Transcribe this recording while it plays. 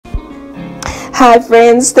Hi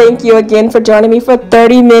friends, thank you again for joining me for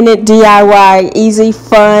 30-minute DIY. Easy,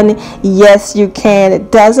 fun, yes you can.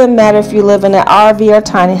 It doesn't matter if you live in an RV or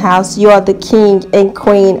tiny house, you are the king and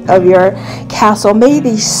queen of your castle. Made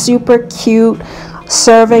these super cute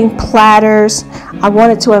serving platters. I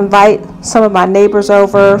wanted to invite some of my neighbors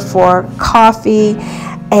over for coffee,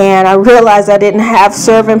 and I realized I didn't have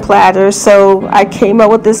serving platters, so I came up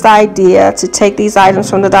with this idea to take these items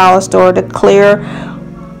from the dollar store, the clear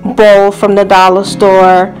bowl from the dollar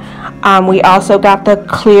store. We also got the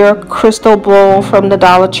clear crystal bowl from the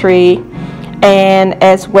Dollar Tree, and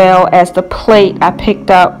as well as the plate I picked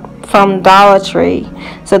up from Dollar Tree.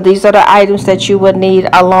 So these are the items that you would need,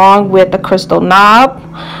 along with the crystal knob,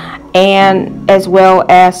 and as well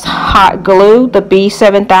as hot glue, the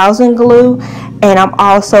B7000 glue. And I'm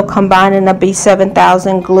also combining the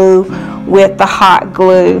B7000 glue with the hot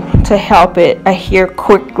glue to help it adhere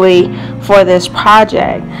quickly for this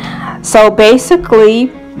project. So basically,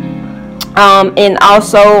 and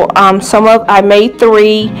also I made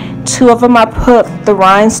two of them I put the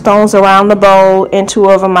rhinestones around the bowl, and two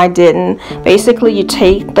of them I didn't. Basically, you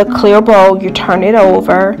take the clear bowl, you turn it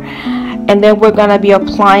over, and then we're going to be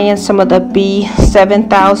applying some of the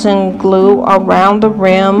B7000 glue around the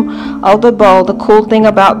rim of the bowl. The cool thing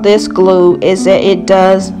about this glue is that it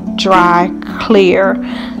does dry clear.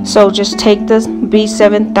 So just take this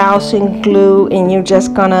B7000 glue and you're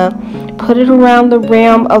just going to put it around the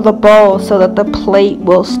rim of the bowl so that the plate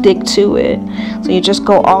will stick to it. So you just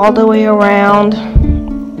go all the way around,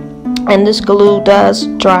 and this glue does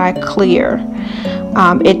dry clear.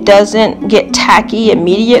 It doesn't get tacky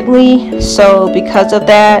immediately, so because of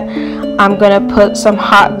that, I'm going to put some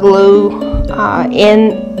hot glue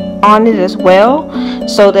on it as well,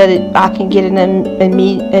 so that I can get an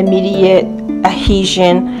immediate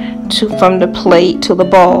adhesion from the plate to the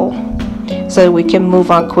bowl, so we can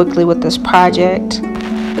move on quickly with this project.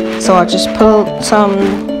 So I just put some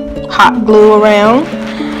hot glue around,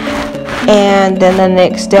 and then the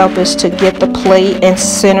next step is to get the plate and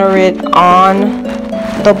center it on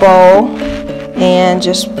the bowl, and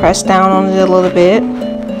just press down on it a little bit.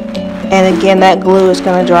 And again, that glue is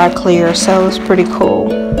going to dry clear, so it's pretty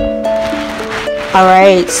cool.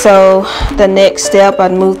 Alright, so the next step, I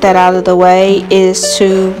moved that out of the way, is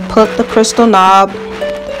to put the crystal knob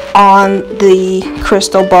on the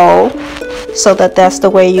crystal bowl, so that's the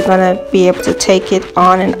way you're going to be able to take it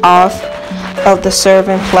on and off of the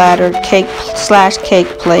serving platter, cake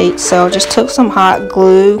plate. So just took some hot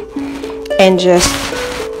glue and just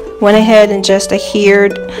went ahead and just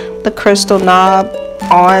adhered the crystal knob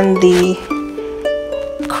on the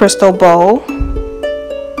crystal bowl.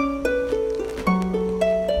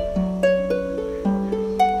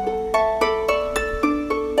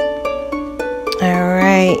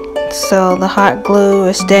 Alright, so the hot glue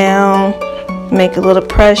is down. Make a little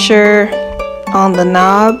pressure on the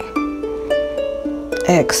knob.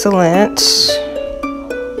 Excellent.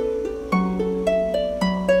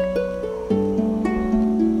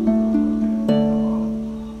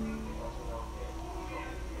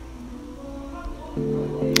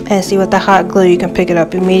 And see, with the hot glue you can pick it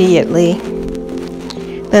up immediately.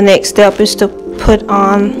 The next step is to put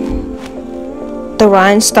on the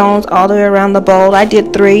rhinestones all the way around the bowl. I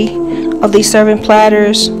did 3 of these serving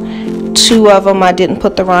platters. 2 of them I didn't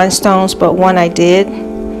put the rhinestones, but 1 I did.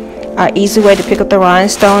 Easy way to pick up the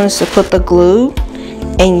rhinestones is to put the glue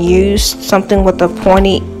and use something with a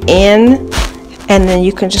pointy end, and then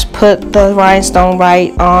you can just put the rhinestone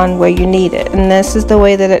right on where you need it. And this is the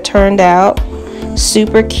way that it turned out.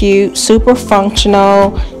 Super cute, super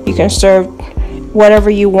functional. You can serve whatever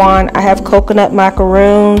you want. I have coconut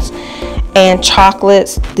macaroons and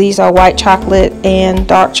chocolates. These are white chocolate and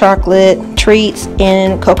dark chocolate treats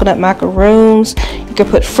and coconut macaroons. You can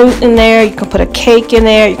put fruit in there, you can put a cake in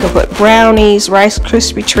there, you can put brownies, Rice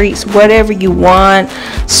Krispie treats, whatever you want.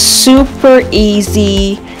 Super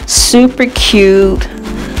easy, super cute,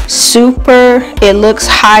 it looks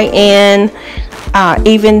high-end.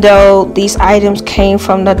 Even though these items came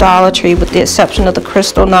from the Dollar Tree, with the exception of the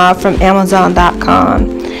crystal knob from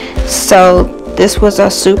Amazon.com. So this was a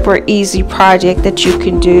super easy project that you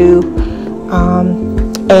can do,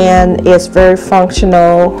 and it's very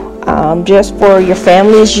functional, just for your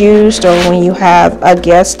family's use, or when you have a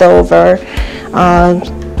guest over.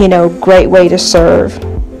 You know, great way to serve.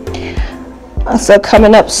 So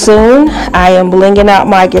coming up soon, I am blinging out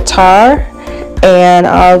my guitar, and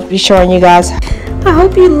I'll be showing you guys. I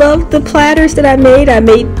hope you loved the platters that I made. I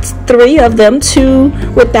made 3 of them, 2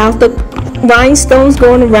 without the rhinestones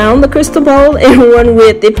going around the crystal bowl, and 1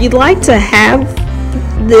 with. If you'd like to have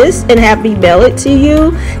this and have me mail it to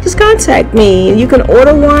you, just contact me. You can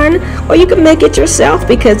order one or you can make it yourself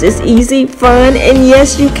because it's easy, fun, and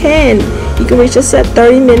yes, you can. You can reach us at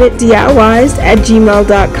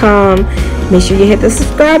 30minutediys@gmail.com. Make sure you hit the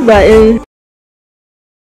subscribe button.